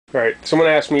Alright, someone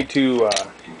asked me to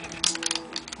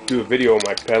do a video of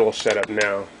my pedal setup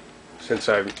now, since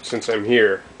I'm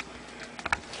here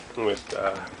with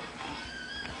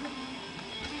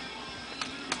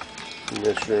in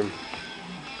this room.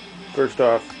 First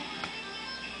off,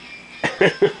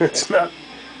 it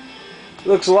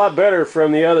looks a lot better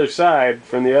from the other side,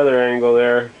 from the other angle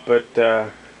there, but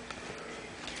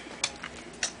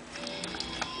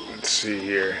let's see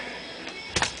here.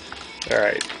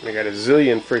 Alright, I got a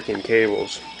zillion freaking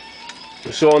cables.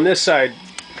 So on this side,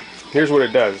 here's what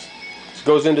it does. It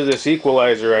goes into this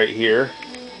equalizer right here,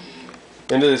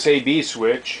 into this AB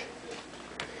switch,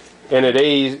 and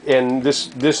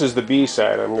this is the B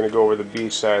side. I'm going to go over the B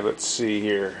side. Let's see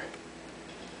here.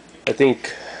 I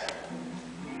think,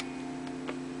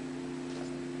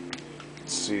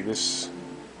 let's see, this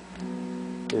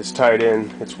is tied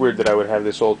in. It's weird that I would have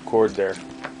this old cord there,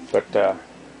 but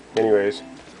anyways.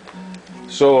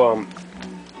 So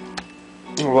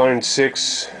line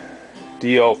 6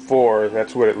 DL4,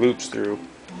 that's what it loops through.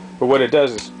 But what it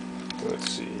does is,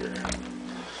 let's see here.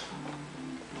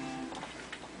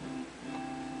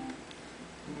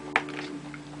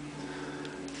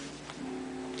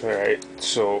 Alright,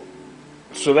 so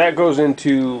that goes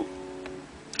into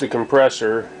the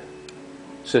compressor,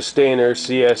 sustainer,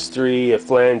 CS3, a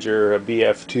flanger, a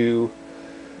BF2,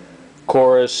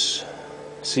 chorus,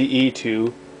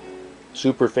 CE2,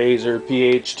 super phaser,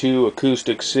 PH2,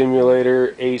 acoustic simulator,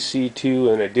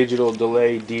 AC2, and a digital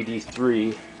delay,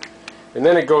 DD3. And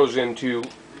then it goes into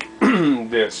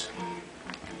this.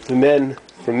 And then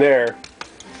from there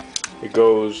it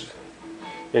goes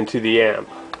into the amp,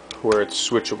 where it's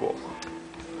switchable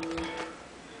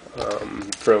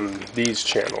from these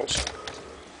channels.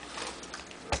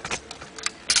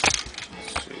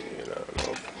 Let's see, I don't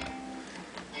know.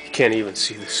 You can't even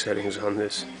see the settings on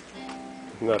this.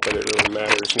 Not that it really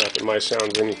matters, not that my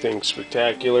sound's anything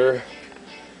spectacular,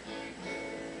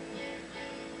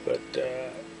 but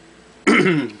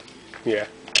yeah.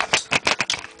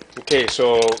 Okay,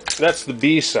 so that's the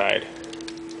B side.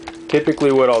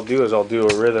 Typically what I'll do is I'll do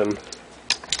a rhythm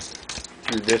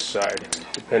through this side,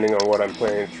 depending on what I'm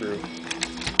playing through.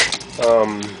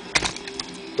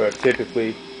 But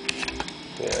typically,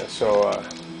 yeah, so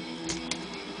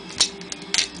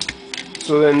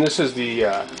then this is the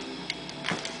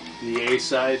A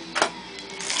side.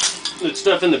 The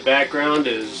stuff in the background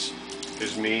is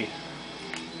me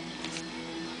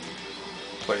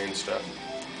playing stuff.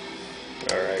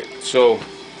 Alright, so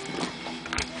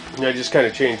I just kind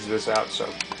of changed this out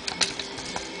some.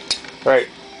 Alright,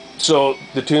 so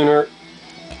the tuner,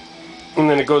 and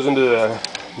then it goes into the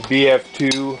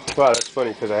BF2. Wow, that's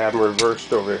funny because I have them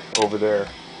reversed over there.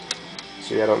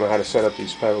 See, I don't know how to set up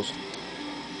these pedals.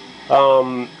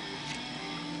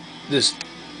 This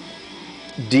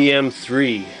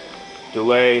DM3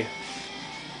 delay.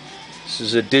 This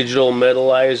is a digital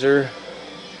metalizer,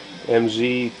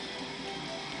 MZ2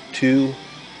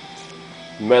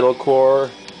 metal core,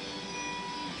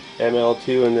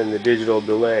 ML2, and then the digital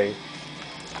delay.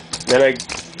 Then I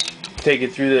take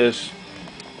it through this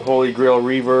Holy Grail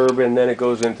reverb, and then it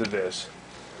goes into this.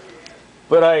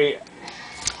 But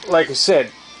like I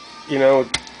said, you know,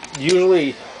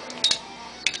 usually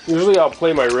I'll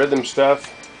play my rhythm stuff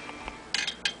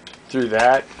through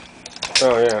that.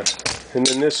 Oh yeah, and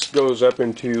then this goes up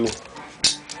into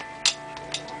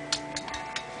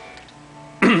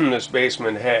this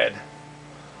basement head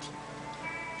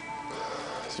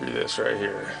through this right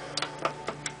here.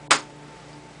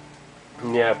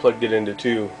 And yeah, I plugged it into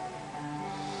 2.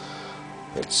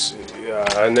 Let's see,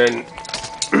 and then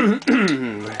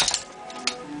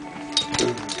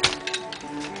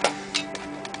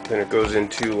then it goes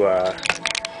into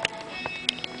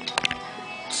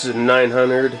this is a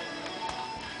 900,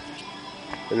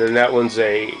 and then that one's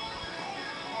a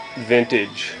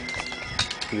vintage,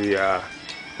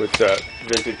 with the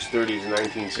vintage 30s,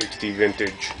 1960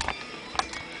 vintage.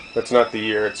 That's not the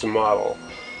year, it's a model.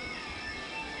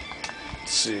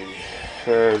 Let's see.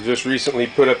 Just recently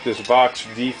put up this Vox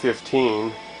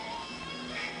V15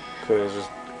 because,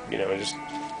 you know,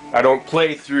 I don't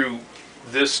play through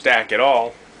this stack at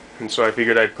all, and so I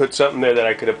figured I'd put something there that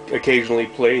I could occasionally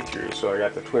play through. So I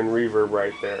got the twin reverb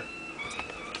right there,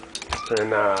 and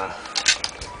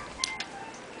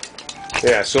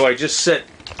yeah. So I just set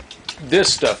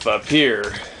this stuff up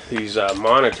here. These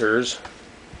monitors.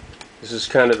 This is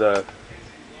kind of the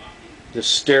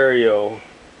stereo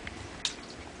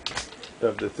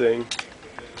of the thing.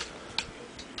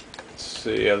 Let's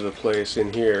see, of the place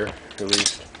in here, at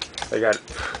least. I got,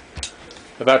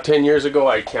 about 10 years ago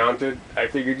I counted. I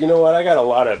figured, you know what, I got a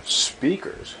lot of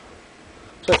speakers.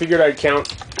 So I figured I'd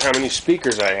count how many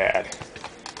speakers I had.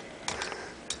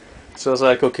 So I was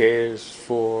like, okay, there's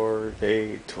 4,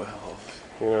 8, 12,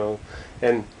 you know.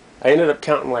 And I ended up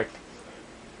counting like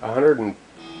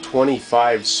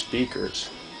 125 speakers.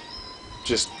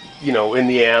 Just, you know, in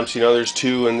the amps, you know, there's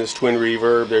 2 in this twin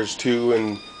reverb, there's 2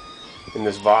 in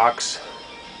this Vox.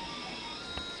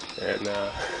 And,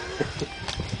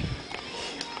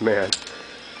 man.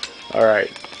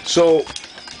 Alright, so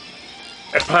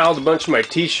I piled a bunch of my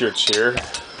t-shirts here.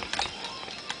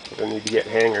 I need to get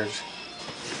hangers.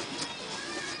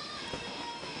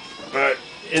 But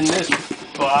in this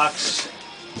box,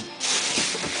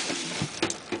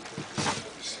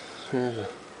 here's a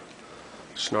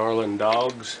Snarling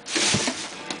Dogs.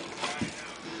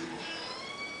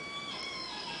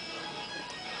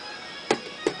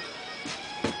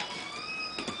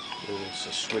 There's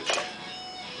a switch.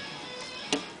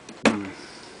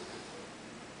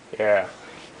 Yeah.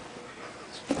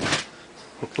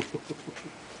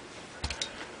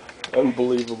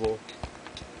 Unbelievable.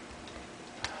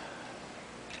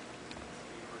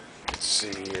 Let's see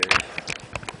here.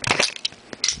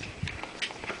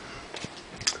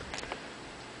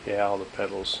 Yeah, all the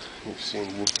pedals. You've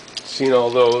seen all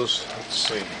those. Let's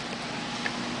see.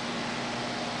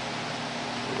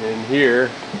 In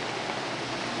here,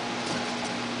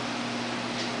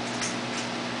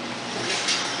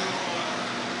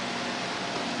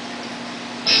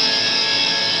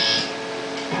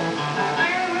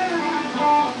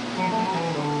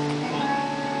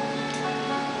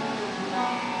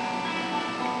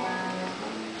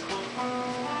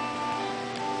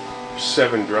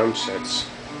 seven drum sets.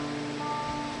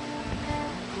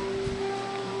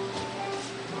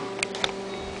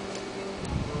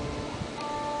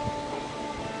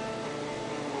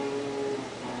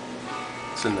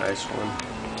 It's a nice one.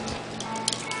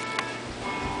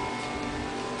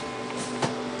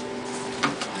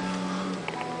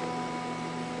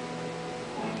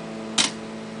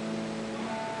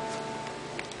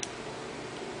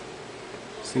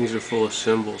 These are full of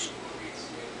cymbals.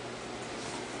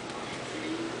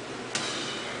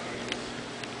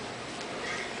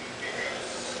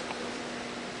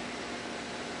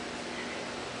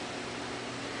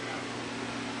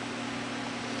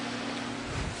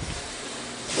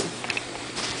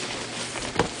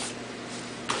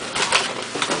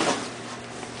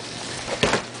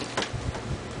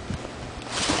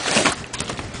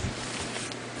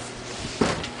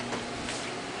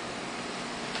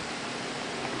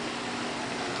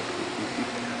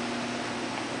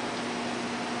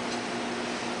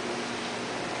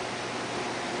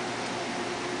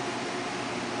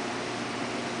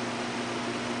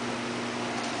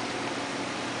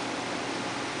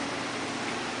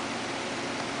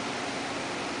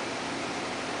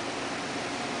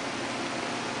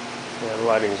 Yeah, the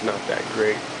lighting's not that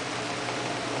great.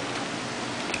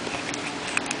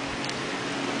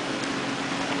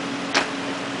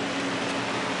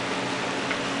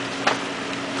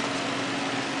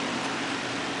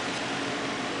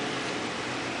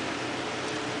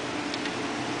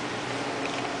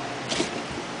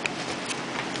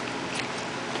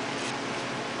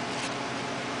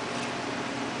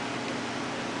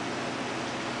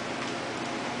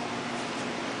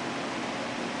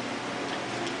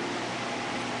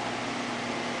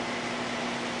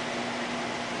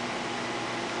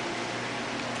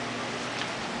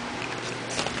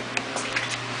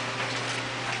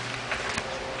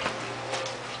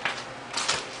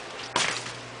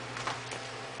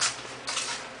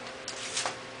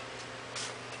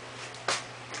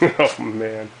 Oh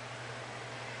man.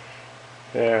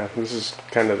 Yeah, this is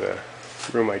kind of the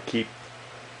room I keep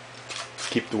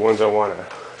the ones I want to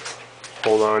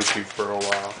hold on to for a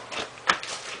while.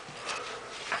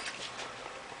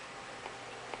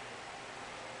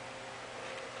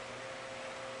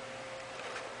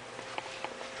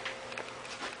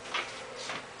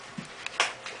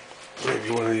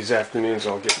 Maybe one of these afternoons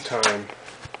I'll get time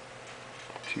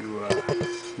to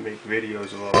make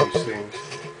videos of all these things.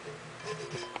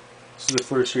 This is the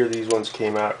first year these ones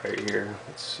came out right here.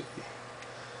 Let's see.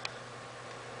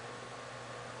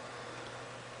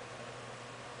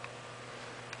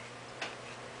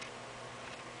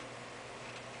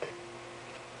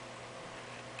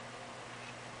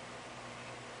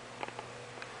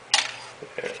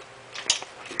 Yeah.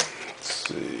 Let's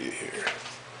see here.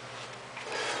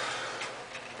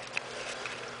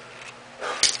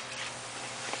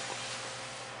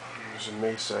 There's a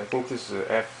Mesa. I think this is an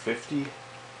F50.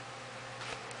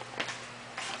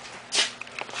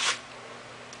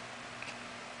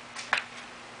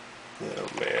 Oh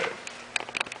man,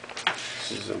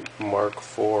 this is a Mark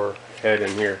IV head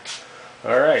in here.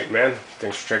 Alright, man.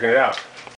 Thanks for checking it out.